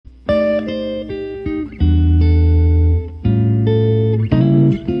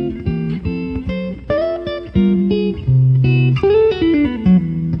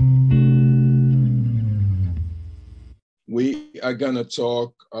going to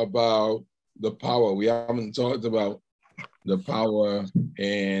talk about the power. We haven't talked about the power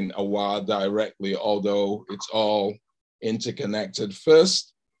in a while directly, although it's all interconnected.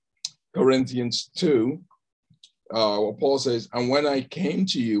 First Corinthians 2, where Paul says, "And when I came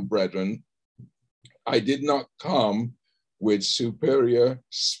to you, brethren, I did not come with superior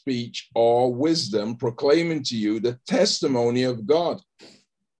speech or wisdom, proclaiming to you the testimony of God.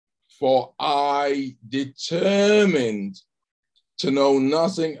 For I determined to know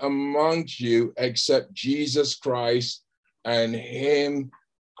nothing amongst you except Jesus Christ and him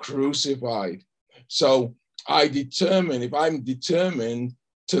crucified." So I determined, if I'm determined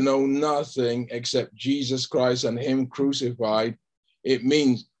to know nothing except Jesus Christ and him crucified, it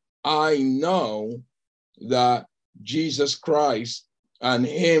means I know that Jesus Christ and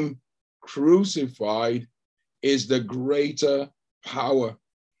him crucified is the greater power,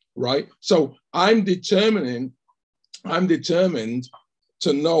 right? So I'm determined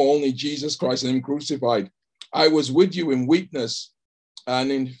to know only Jesus Christ and him crucified. I was with you in weakness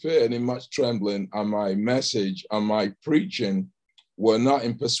and in fear and in much trembling, and my message and my preaching were not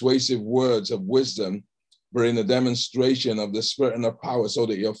in persuasive words of wisdom, but in the demonstration of the Spirit and of power, so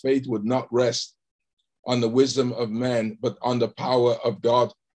that your faith would not rest on the wisdom of men, but on the power of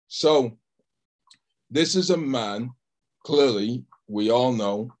God. So this is a man, clearly, we all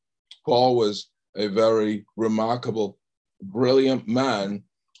know, Paul was a very remarkable, brilliant man,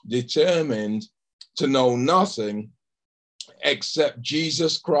 determined to know nothing except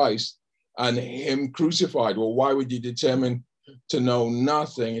Jesus Christ and him crucified. Well, why would you determine to know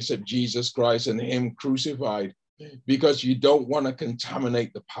nothing except Jesus Christ and him crucified? Because you don't want to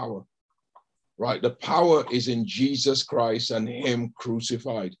contaminate the power. Right? The power is in Jesus Christ and him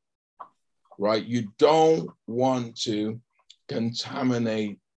crucified, right? You don't want to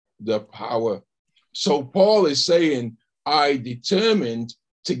contaminate the power. So Paul is saying, I determined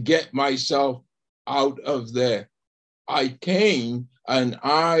to get myself out of there. I came and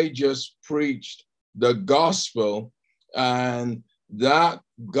I just preached the gospel, and that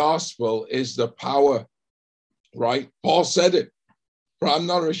gospel is the power, right? Paul said it. For I'm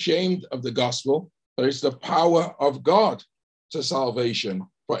not ashamed of the gospel, but it's the power of God to salvation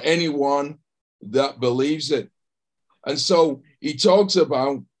for anyone that believes it. And so he talks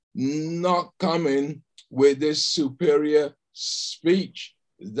about not coming with this superior speech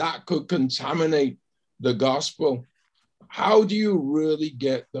that could contaminate the gospel. How do you really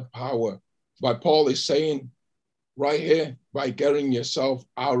get the power? But Paul is saying right here, by getting yourself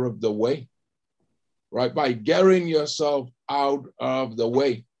out of the way. Right? By getting yourself out of the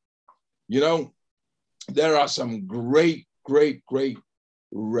way. You know, there are some great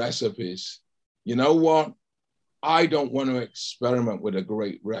recipes. You know what? I don't want to experiment with a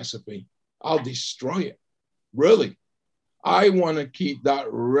great recipe. I'll destroy it. Really. I want to keep that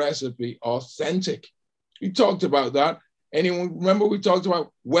recipe authentic. We talked about that. Anyone remember we talked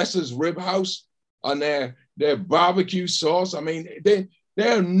about Wes's Rib House and their barbecue sauce? I mean,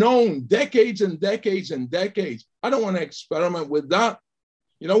 they're known decades and decades and decades. I don't want to experiment with that.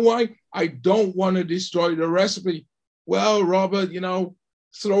 You know why? I don't want to destroy the recipe. Well, Robert, you know,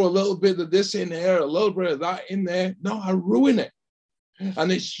 throw a little bit of this in there, a little bit of that in there. No, I ruin it.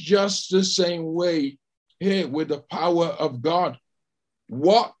 And it's just the same way here with the power of God.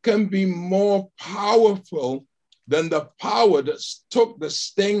 What can be more powerful than the power that took the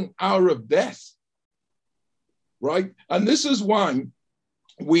sting out of death? Right? And this is why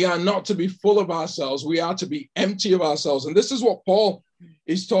we are not to be full of ourselves. We are to be empty of ourselves. And this is what Paul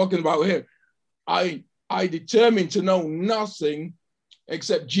is talking about here. I determined to know nothing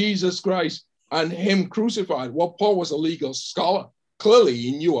except Jesus Christ and him crucified. Well, Paul was a legal scholar. Clearly,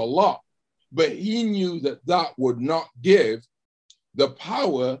 he knew a lot, but he knew that that would not give the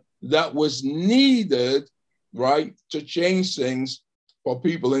power that was needed, right, to change things for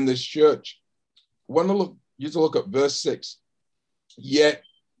people in this church. I want to look at verse 6. Yet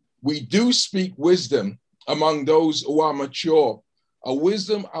we do speak wisdom among those who are mature, a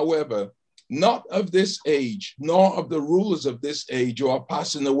wisdom, however, not of this age, nor of the rulers of this age who are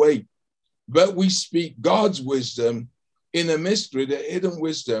passing away, but we speak God's wisdom in a mystery, the hidden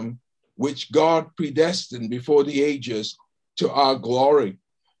wisdom, which God predestined before the ages to our glory.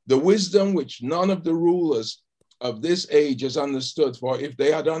 The wisdom which none of the rulers of this age has understood, for if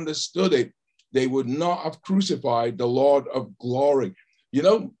they had understood it, they would not have crucified the Lord of glory. You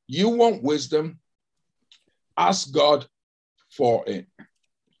know, you want wisdom, ask God for it.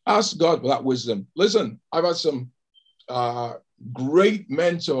 Ask God for that wisdom. Listen, I've had some great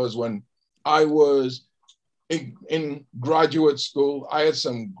mentors when I was in graduate school. I had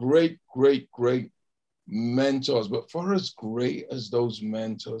some great mentors. But for as great as those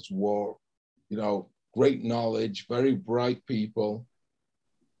mentors were, great knowledge, very bright people,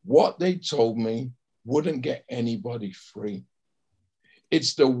 what they told me wouldn't get anybody free.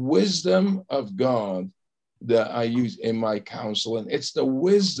 It's the wisdom of God that I use in my counseling. It's the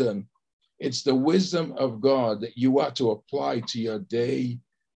wisdom of God that you are to apply to your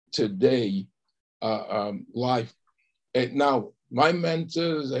day-to-day life. Now, my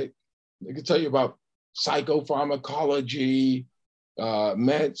mentors, I can tell you about psychopharmacology,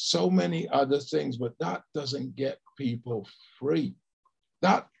 so many other things, but that doesn't get people free.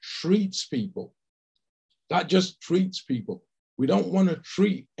 That treats people. That just treats people. We don't want to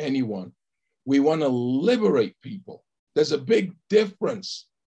treat anyone. We want to liberate people. There's a big difference.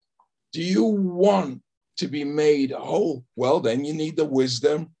 Do you want to be made whole? Well, then you need the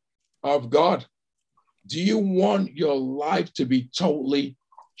wisdom of God. Do you want your life to be totally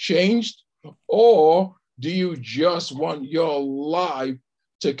changed? Or do you just want your life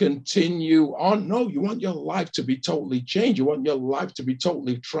to continue on? No, you want your life to be totally changed. You want your life to be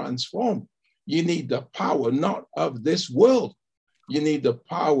totally transformed. You need the power, not of this world. You need the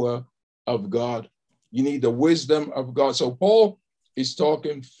power of God. You need the wisdom of God. So Paul is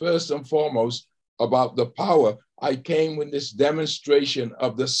talking first and foremost about the power. I came with this demonstration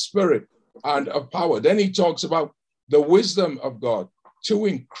of the Spirit and of power. Then he talks about the wisdom of God, two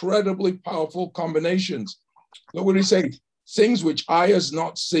incredibly powerful combinations. Look what he says, things which eye has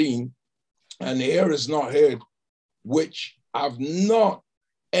not seen and ear has not heard, which have not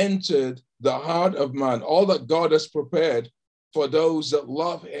entered the heart of man, all that God has prepared for those that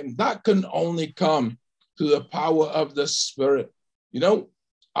love him. That can only come through the power of the Spirit.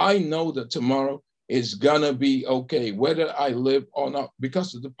 I know that tomorrow is gonna be okay, whether I live or not,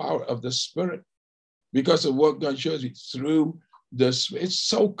 because of the power of the Spirit, because of what God shows me through the Spirit. It's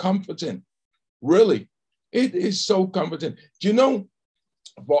so comforting, really. It is so comforting. Do you know,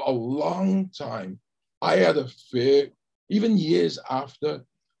 for a long time, I had a fear, even years after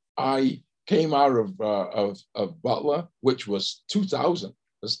I came out of Butler, which was 2000,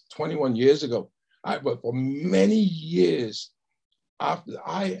 that's 21 years ago. But for many years after,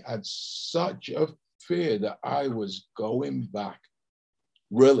 I had such a fear that I was going back.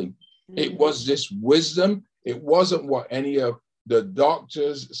 Really, it was this wisdom. It wasn't what any of the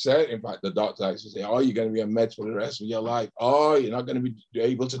doctors said. In fact, the doctors actually say, oh, you're going to be a med for the rest of your life. Oh, you're not going to be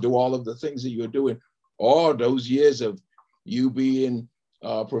able to do all of the things that you're doing. Or those years of you being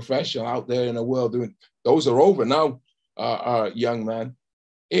professional out there in the world doing, those are over now, young man.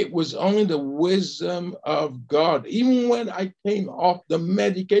 It was only the wisdom of God. Even when I came off the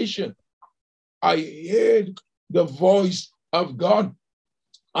medication, I heard the voice of God.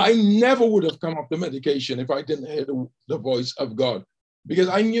 I never would have come off the medication if I didn't hear the voice of God, because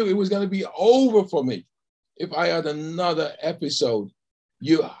I knew it was going to be over for me if I had another episode.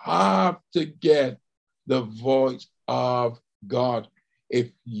 You have to get the voice of God.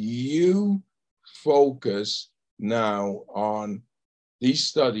 If you focus now on these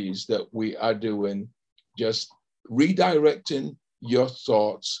studies that we are doing, just redirecting your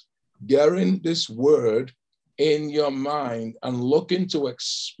thoughts, getting this word in your mind and looking to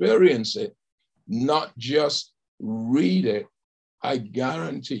experience it, not just read it, I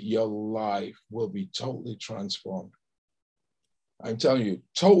guarantee your life will be totally transformed. I'm telling you,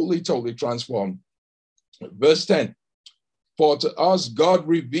 totally, totally transformed. Verse 10, for to us God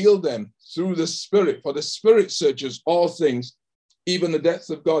revealed them through the Spirit, for the Spirit searches all things, even the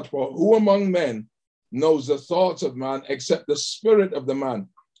depths of God. For who among men knows the thoughts of man except the spirit of the man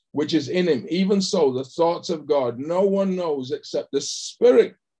which is in him? Even so, the thoughts of God, no one knows except the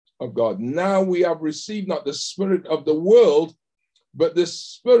Spirit of God. Now we have received not the spirit of the world, but the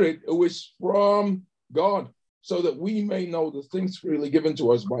Spirit who is from God, so that we may know the things freely given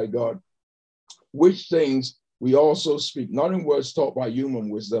to us by God, which things we also speak, not in words taught by human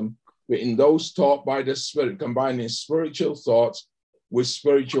wisdom, but in those taught by the Spirit, combining spiritual thoughts with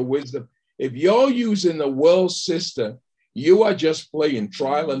spiritual wisdom. If you're using the world system, you are just playing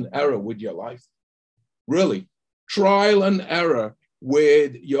trial and error with your life. Really, trial and error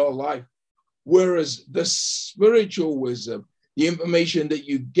with your life. Whereas the spiritual wisdom, the information that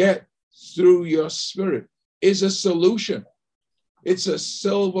you get through your spirit, is a solution. It's a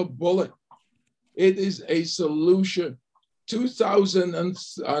silver bullet. It is a solution.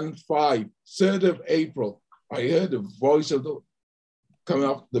 2005, 3rd of April, I heard the voice of the coming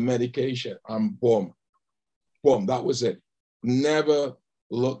off the medication, and boom, that was it. Never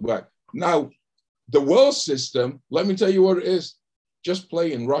look back. Now, the world system, let me tell you what it is, just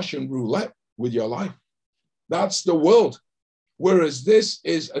playing Russian roulette with your life. That's the world. Whereas this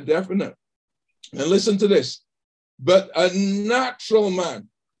is a definite. And listen to this. But a natural man,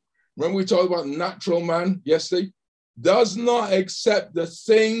 when we talked about natural man yesterday, does not accept the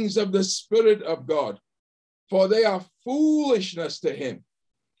things of the Spirit of God, for they are foolishness to him,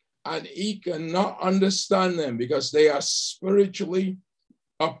 and he cannot understand them because they are spiritually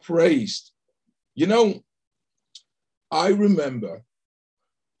appraised. You know, I remember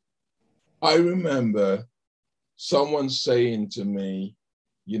someone saying to me,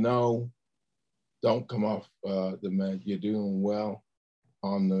 you know, don't come off the med. You're doing well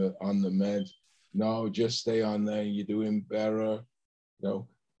on the med. No, just stay on there. You're doing better. No,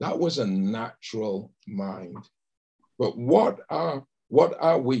 that was a natural mind. But what are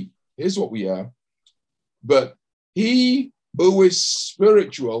we? Here's what we are. But he who is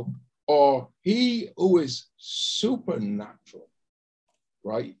spiritual, or he who is supernatural,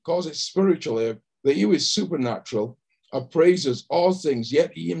 right? Calls it spiritual here. That he who is supernatural appraises all things,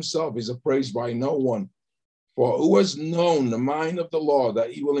 yet he himself is appraised by no one. For who has known the mind of the Lord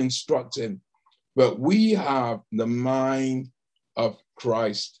that he will instruct him? But we have the mind of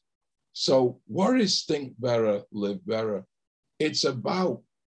Christ. So what is think better, live better? It's about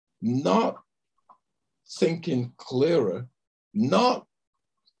not thinking clearer, not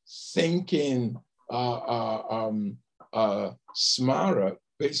thinking smarter,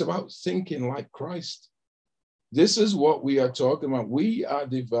 but it's about thinking like Christ. This is what we are talking about. We are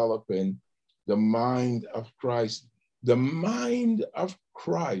developing the mind of Christ. The mind of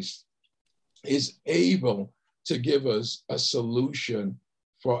Christ is able to give us a solution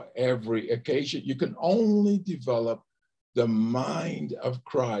for every occasion. You can only develop the mind of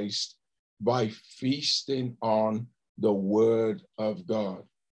Christ by feasting on the Word of God.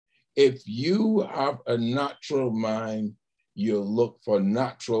 If you have a natural mind, you look for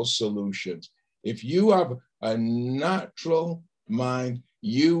natural solutions. If you have a natural mind,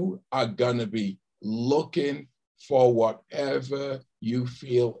 you are going to be looking for whatever you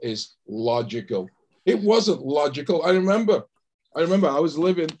feel is logical. It wasn't logical. I remember I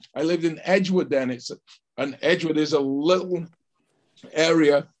lived in Edgewood then. Edgewood is a little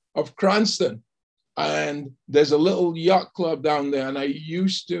area of Cranston. And there's a little yacht club down there. And I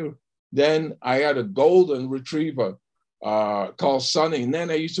had a golden retriever called Sonny. And then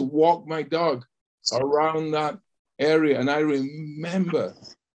I used to walk my dog around that area. And I remember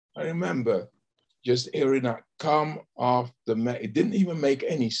just hearing that come off the mat. It didn't even make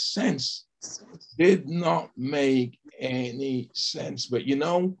any sense. Did not make any sense. But you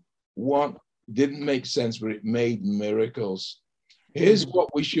know what? Didn't make sense, but it made miracles. Here's what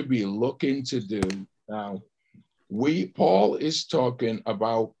we should be looking to do now. Paul is talking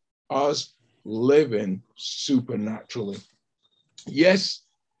about us living supernaturally. Yes,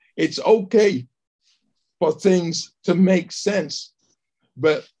 it's okay for things to make sense,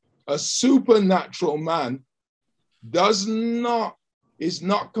 but a supernatural man is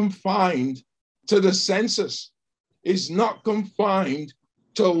not confined to the senses, is not confined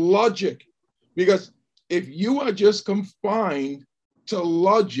to logic. Because if you are just confined to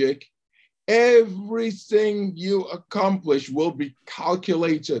logic, everything you accomplish will be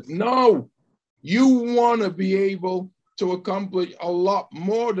calculated. No, you want to be able to accomplish a lot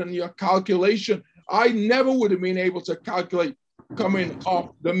more than your calculation. I never would have been able to calculate coming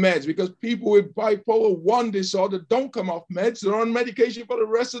off the meds, because people with bipolar 1 disorder don't come off meds. They're on medication for the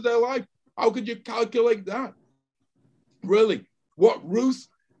rest of their life. How could you calculate that? Really, what Ruth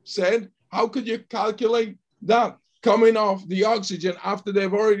said, how could you calculate that? Coming off the oxygen after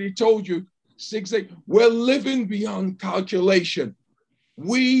they've already told you 6 days. We're living beyond calculation.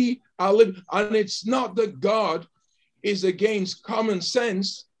 We are living, and it's not that God is against common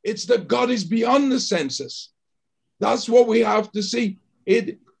sense. It's that God is beyond the senses. That's what we have to see.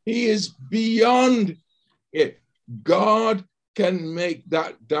 He is beyond it. God can make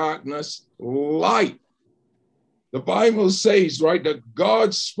that darkness light. The Bible says, right, that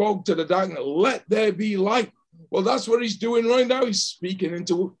God spoke to the darkness, let there be light. Well, that's what he's doing right now. He's speaking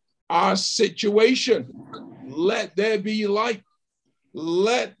into our situation. Let there be light.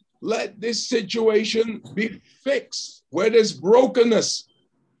 Let this situation be fixed where there's brokenness.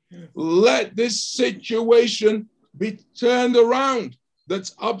 Let this situation be turned around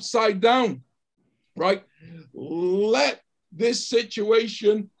that's upside down, right? Let this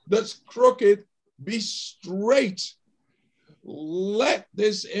situation that's crooked be straight. Let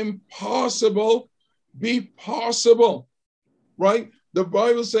this impossible be possible, right? The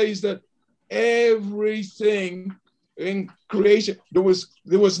Bible says that everything in creation, there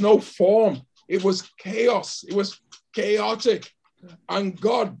was no form. It was chaos. It was chaotic. And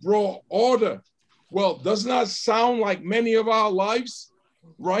God brought order. Well, doesn't that sound like many of our lives?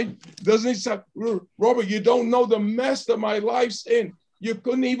 right? Doesn't he say, Robert, you don't know the mess that my life's in. You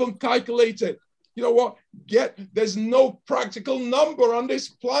couldn't even calculate it. You know what? There's no practical number on this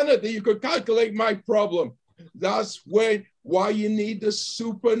planet that you could calculate my problem. That's why you need the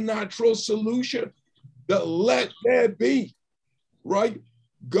supernatural solution. That let there be, right?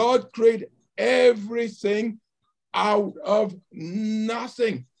 God created everything out of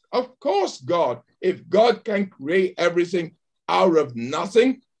nothing. Of course, if God can create everything out of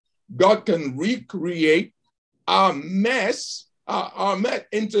nothing, God can recreate our mess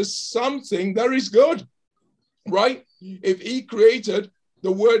into something that is good, right? If he created,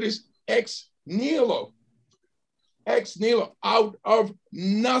 the word is ex nihilo, out of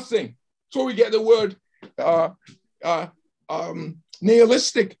nothing. So we get the word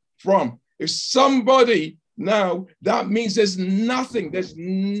nihilistic from. If somebody now, that means there's nothing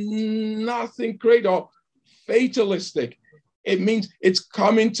great or fatalistic. It means it's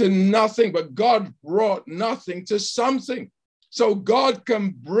coming to nothing, but God brought nothing to something. So God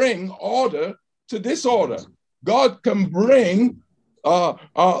can bring order to disorder. God can bring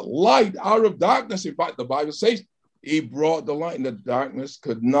light out of darkness. In fact, the Bible says he brought the light and the darkness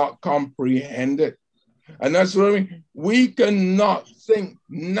could not comprehend it. And that's what I mean. We cannot think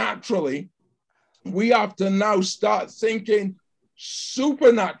naturally. We have to now start thinking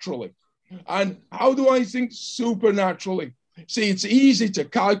supernaturally. And how do I think supernaturally? See, it's easy to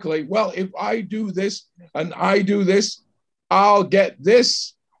calculate. Well, if I do this and I do this, I'll get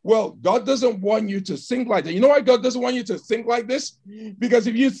this. Well, God doesn't want you to think like that. You know why God doesn't want you to think like this? Because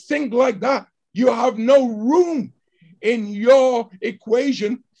if you think like that, you have no room in your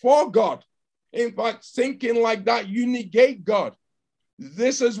equation for God. In fact, thinking like that, you negate God.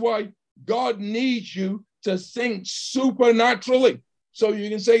 This is why God needs you to think supernaturally. So you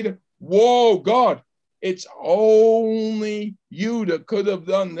can say to, whoa, God, it's only you that could have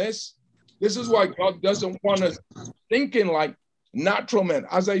done this. This is why God doesn't want us thinking like natural men.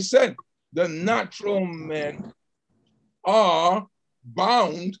 As I said, the natural men are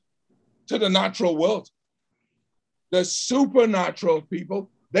bound to the natural world. The supernatural people,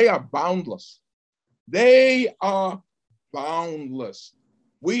 they are boundless. They are boundless.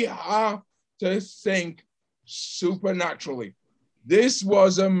 We have to think supernaturally. This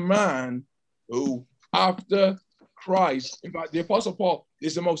was a man who, after Christ, in fact, the Apostle Paul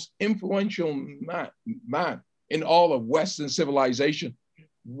is the most influential man in all of Western civilization,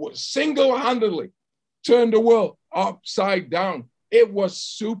 single-handedly turned the world upside down. It was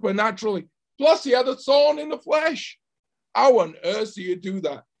supernaturally. Plus, he had a thorn in the flesh. How on earth do you do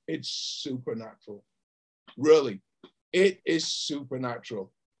that? It's supernatural. Really, it is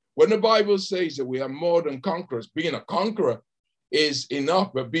supernatural. When the Bible says that we are more than conquerors, being a conqueror is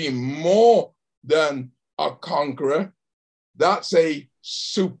enough, but being more than a conqueror, that's a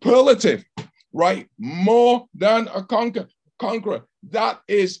superlative, right? More than a conqueror. That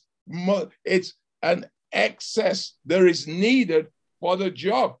is, it's an excess that is needed for the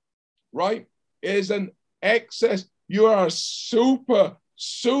job, right? It is an excess. You are a super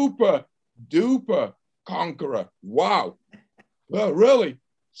duper conqueror. Wow. Well, really,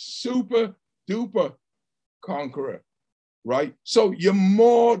 super duper conqueror, right? So you're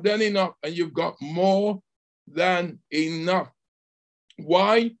more than enough, and you've got more than enough.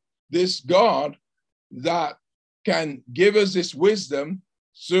 Why? This God that can give us this wisdom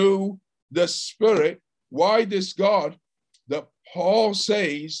through the Spirit. Why this God that Paul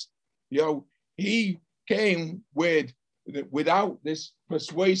says, he came without this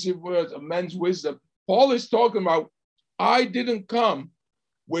persuasive words of men's wisdom. Paul is talking about, I didn't come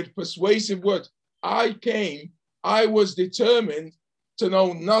with persuasive words. I was determined to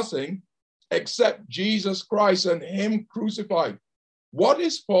know nothing except Jesus Christ and him crucified. What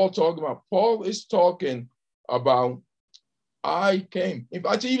is Paul talking about? Paul is talking about, I came. In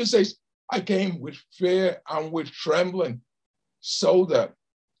fact, he even says, I came with fear and with trembling so that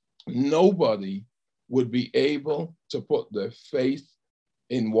nobody would be able to put their faith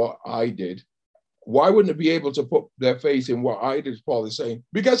in what I did. Why wouldn't it be able to put their faith in what I did, Paul is saying?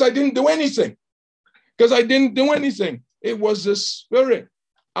 Because I didn't do anything. Because I didn't do anything. It was the Spirit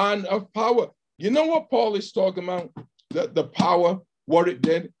and of power. You know what Paul is talking about? The power, what it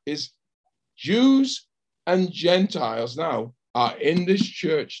did is Jews and Gentiles now are in this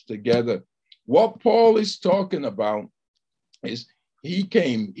church together. What Paul is talking about is he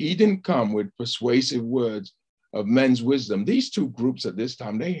didn't come with persuasive words of men's wisdom. These two groups at this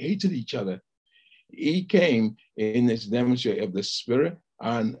time, they hated each other. He came in this demonstration of the Spirit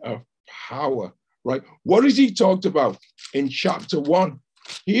and of power, right? What has he talked about in chapter 1?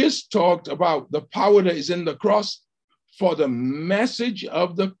 He has talked about the power that is in the cross. for the message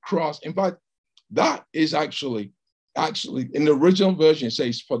of the cross. In fact, that is actually in the original version, it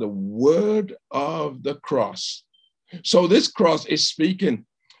says for the word of the cross. So this cross is speaking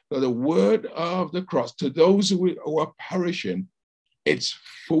for the word of the cross. To those who are perishing, it's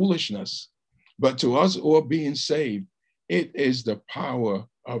foolishness. But to us who are being saved, it is the power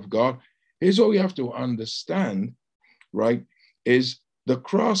of God. Here's what we have to understand, right, is the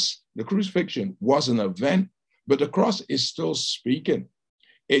cross, the crucifixion was an event, but the cross is still speaking.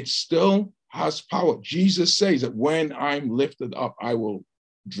 It still has power. Jesus says that when I'm lifted up, I will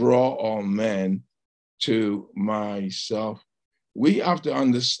draw all men to myself. We have to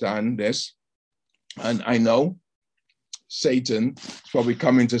understand this. And I know Satan is probably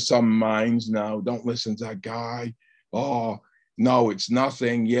coming to some minds now. Don't listen to that guy. Oh, no, it's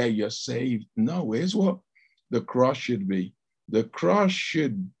nothing. Yeah, you're saved. No, here's what the cross should be. The cross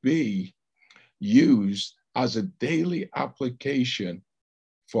should be used as a daily application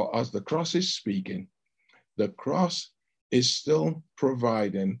for us. The cross is speaking. The cross is still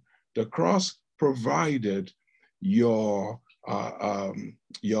providing. The cross provided your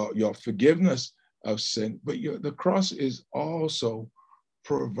forgiveness of sin, but the cross is also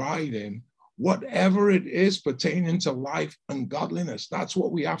providing whatever it is pertaining to life and godliness. That's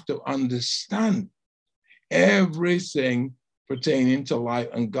what we have to understand. Everything pertaining to life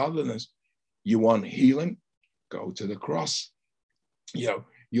and godliness. You want healing? Go to the cross.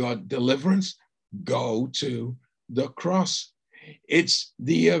 Your deliverance? Go to the cross. It's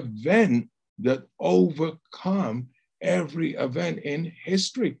the event that overcome every event in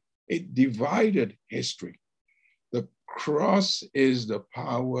history. It divided history. The cross is the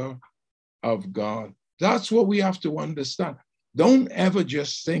power of God. That's what we have to understand. Don't ever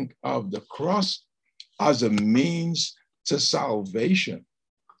just think of the cross as a means to salvation.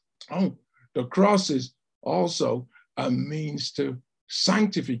 Oh, the cross is also a means to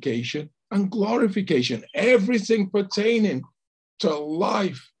sanctification and glorification, everything pertaining to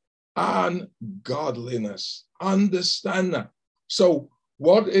life and godliness. Understand that. So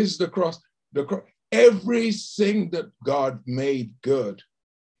what is the cross? The cross, everything that God made good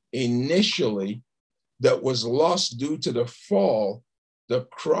initially that was lost due to the fall, the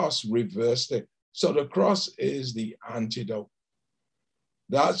cross reversed it. So the cross is the antidote.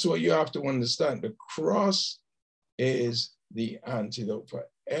 That's what you have to understand. The cross is the antidote for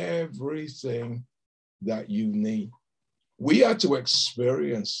everything that you need. We are to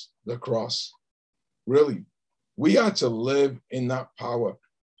experience the cross. Really, we are to live in that power.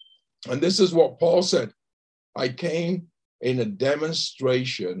 And this is what Paul said. I came in a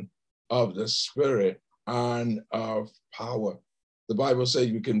demonstration of the Spirit and of power. The Bible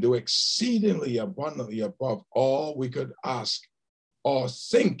says we can do exceedingly abundantly above all we could ask or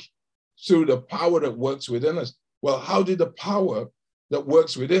think through the power that works within us. Well, how did the power that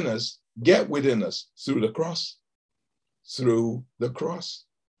works within us get within us? Through the cross. Through the cross.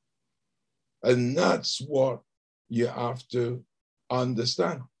 And that's what you have to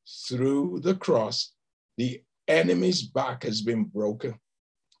understand. Through the cross, the enemy's back has been broken.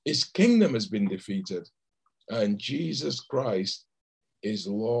 His kingdom has been defeated. And Jesus Christ is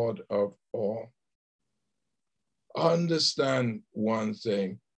Lord of all. Understand one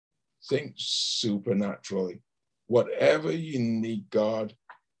thing. Think supernaturally. Whatever you need God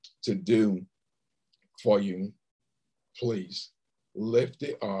to do for you, please lift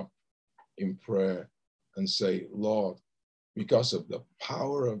it up in prayer and say, Lord, because of the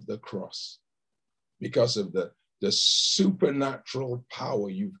power of the cross, because of the supernatural power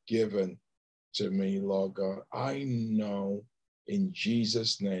you've given to me, Lord God, I know in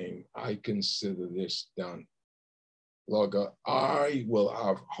Jesus' name, I consider this done. Lord God, I will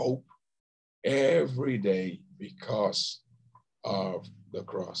have hope every day because of the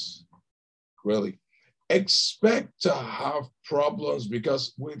cross. Really, expect to have problems,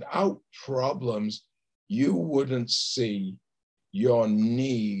 because without problems, you wouldn't see your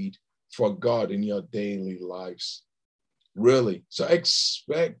need for God in your daily lives. Really. So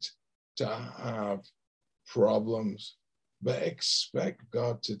expect to have problems, but expect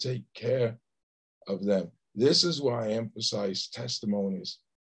God to take care of them. This is why I emphasize testimonies.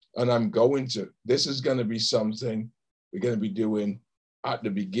 And this is going to be something we're going to be doing at the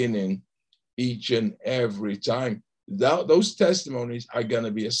beginning each and every time. Those testimonies are going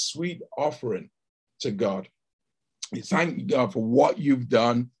to be a sweet offering to God. We thank you, God, for what you've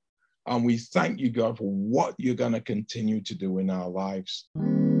done. And we thank you, God, for what you're going to continue to do in our lives.